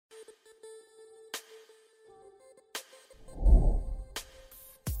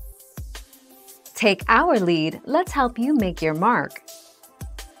Take our lead, let's help you make your mark.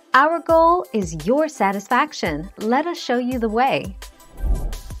 Our goal is your satisfaction. Let us show you the way.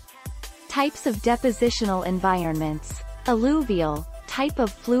 Types of depositional environments. Alluvial, type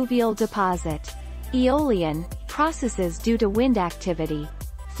of fluvial deposit. Aeolian, processes due to wind activity.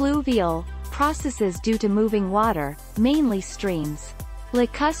 Fluvial, processes due to moving water, mainly streams.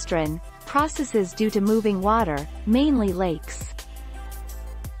 Lacustrine, processes due to moving water, mainly lakes.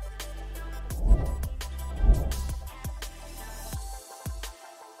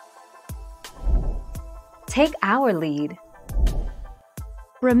 Take our lead.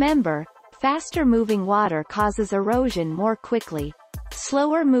 Remember, faster moving water causes erosion more quickly.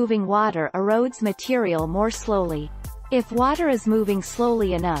 Slower moving water erodes material more slowly. If water is moving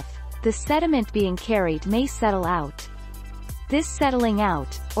slowly enough, the sediment being carried may settle out. This settling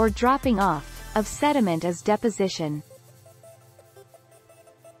out, or dropping off, of sediment is deposition.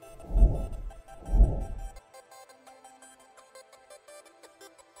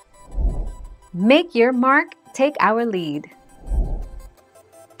 Make your mark, take our lead.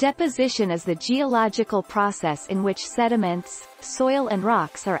 Deposition is the geological process in which sediments, soil and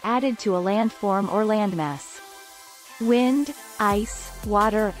rocks are added to a landform or landmass. Wind, ice,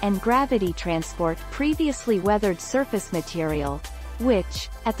 water, and gravity transport previously weathered surface material, which,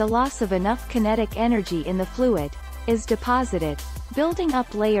 at the loss of enough kinetic energy in the fluid, is deposited, building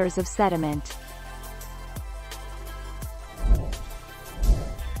up layers of sediment.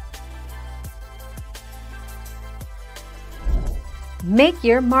 Make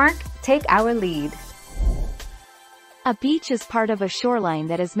your mark, take our lead. A beach is part of a shoreline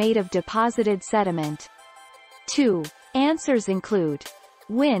that is made of deposited sediment. 2 answers include: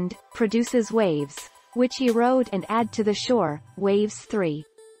 wind produces waves, which erode and add to the shore, waves 3.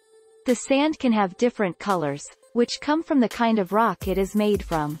 The sand can have different colors, which come from the kind of rock it is made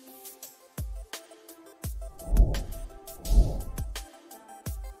from.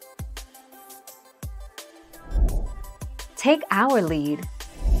 Take our lead.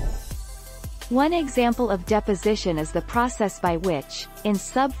 One example of deposition is the process by which, in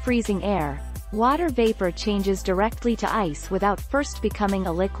sub-freezing air, water vapor changes directly to ice without first becoming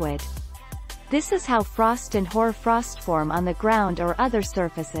a liquid. This is how frost and hoarfrost form on the ground or other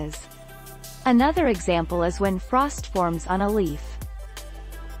surfaces. Another example is when frost forms on a leaf.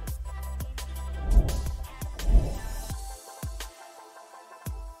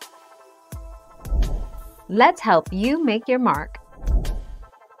 Let's help you make your mark.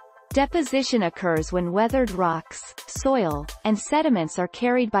 Deposition occurs when weathered rocks, soil, and sediments are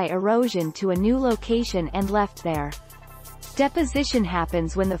carried by erosion to a new location and left there. Deposition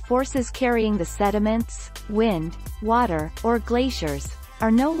happens when the forces carrying the sediments, wind, water, or glaciers,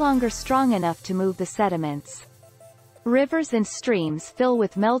 are no longer strong enough to move the sediments. Rivers and streams fill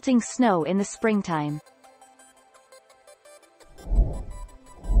with melting snow in the springtime.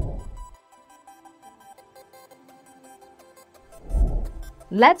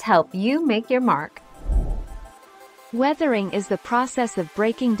 Let's help you make your mark. Weathering is the process of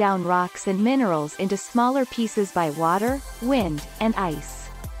breaking down rocks and minerals into smaller pieces by water, wind, and ice.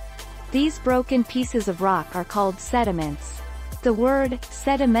 These broken pieces of rock are called sediments. The word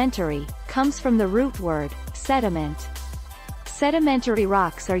sedimentary comes from the root word sediment. Sedimentary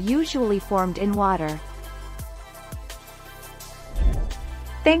rocks are usually formed in water.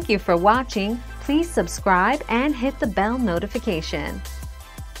 Thank you for watching. Please subscribe and hit the bell notification.